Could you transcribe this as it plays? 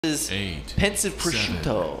is 8, Pensive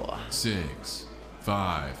Prosciutto. 7, 6,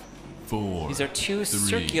 5, 4. These are two 3,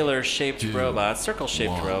 circular-shaped 2, robots,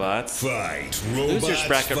 circle-shaped 1. robots. Fight, Losers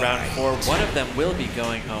bracket round 4. One of them will be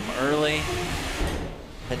going home early.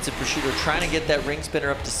 Pensive Prosciutto trying to get that ring spinner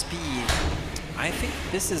up to speed. I think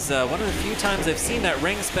this is one of the few times I've seen that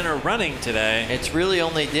ring spinner running today. It's really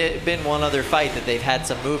only been one other fight that they've had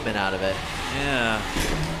some movement out of it. Yeah.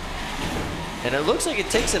 And it looks like it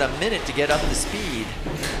takes it a minute to get up to speed.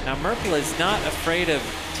 Now Murple is not afraid of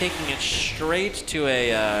taking it straight to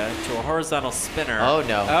a horizontal spinner. Oh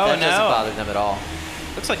no, that doesn't bother them at all.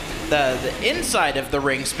 Looks like the inside of the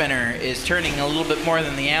ring spinner is turning a little bit more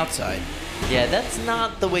than the outside. Yeah, that's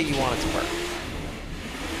not the way you want it to work.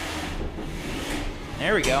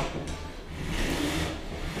 There we go.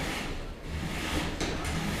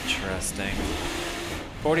 Interesting.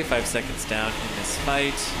 45 seconds down in this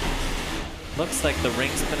fight. Looks like the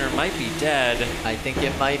ring spinner might be dead. I think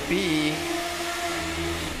it might be.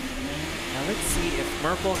 Now let's see if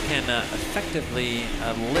Murple can effectively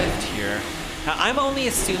lift here. Now I'm only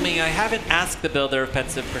assuming, I haven't asked the builder of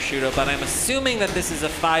Pensive Prosciutto, but I'm assuming that this is a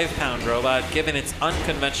 5-pound robot given its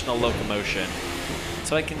unconventional locomotion.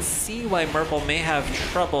 So I can see why Murple may have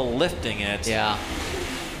trouble lifting it. Yeah.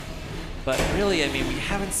 But really, I mean, we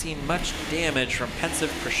haven't seen much damage from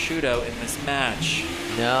Pensive Prosciutto in this match.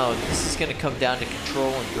 No, this is going to come down to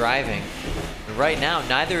control and driving. And right now,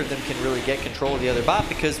 neither of them can really get control of the other bot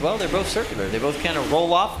because, well, they're both circular. They both kind of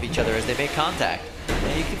roll off of each other as they make contact.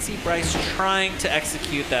 And you can see Bryce trying to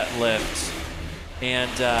execute that lift.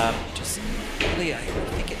 And just really, I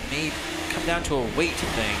think it may come down to a weight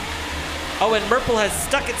thing. Oh, and Murple has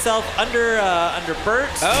stuck itself under Bert.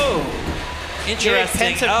 Oh.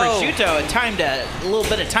 Interesting. Pensive Prosciutto a little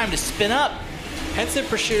bit of time to spin up. Pensive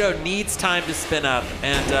Prosciutto needs time to spin up,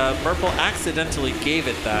 and Murple accidentally gave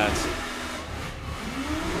it that.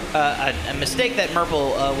 A mistake that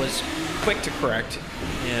Murple was quick to correct.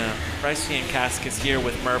 Yeah, Bryce Cask is here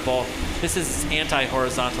with Murple. This is his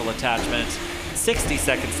anti-horizontal attachment. 60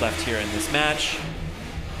 seconds left here in this match.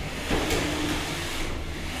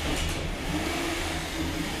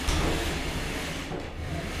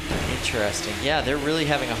 Interesting. Yeah, they're really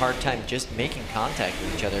having a hard time just making contact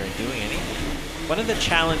with each other and doing anything. One of the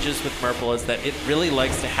challenges with Murple is that it really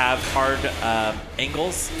likes to have hard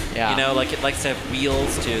angles. Yeah. You know, like it likes to have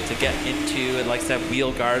wheels to get into. It likes to have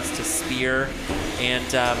wheel guards to spear. And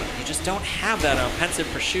you just don't have that on Pensive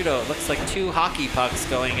Prosciutto. It looks like two hockey pucks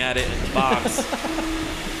going at it in the box.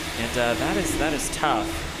 And that is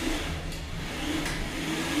tough.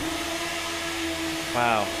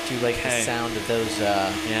 Wow. Do you like the sound of those?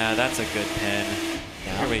 Yeah, that's a good pin.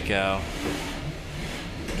 Yeah. Here we go.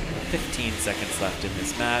 15 seconds left in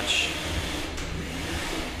this match.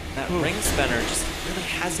 That ring spinner just really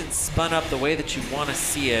hasn't spun up the way that you want to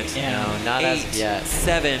see it. Yeah. No, not 8, as of yet.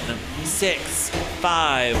 7, 6,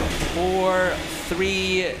 5, 4,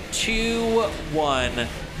 3, 2, 1.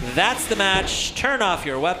 That's the match. Turn off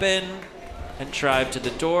your weapon and drive to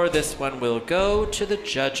the door. This one will go to the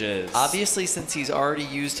judges. Obviously, since he's already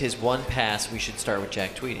used his one pass, we should start with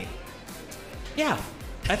Jack Tweedy. Yeah,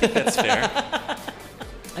 I think that's fair.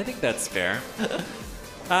 I think that's fair.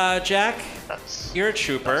 Jack, you're a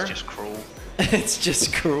trooper. That's just cruel. It's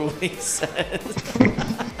just cruel, he says.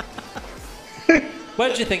 What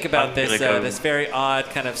did you think about this very odd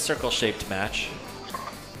kind of circle-shaped match?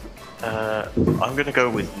 I'm going to go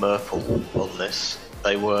with Murple on this.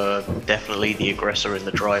 They were definitely the aggressor in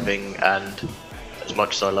the driving, and as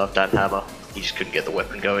much as I love Dan Hammer, he just couldn't get the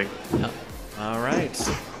weapon going. Yep. All right.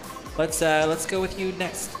 Let's go with you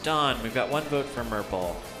next, Don. We've got one vote for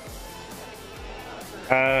Murple.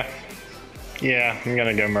 Yeah, I'm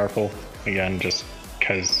gonna go Murple again, just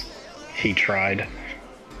because he tried.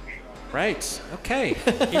 Right. Okay.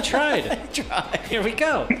 He tried. He tried. Here we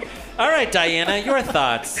go. All right, Diana, your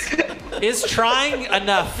thoughts. Is trying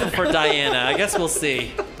enough for Diana? I guess we'll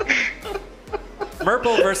see.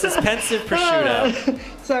 Murple versus Pensive Prosciutto.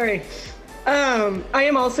 Sorry. I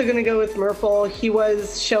am also going to go with Murple. He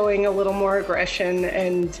was showing a little more aggression,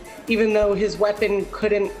 and even though his weapon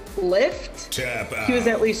couldn't lift, he was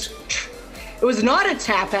at least... It was not a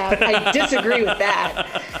tap out. I disagree with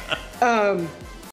that.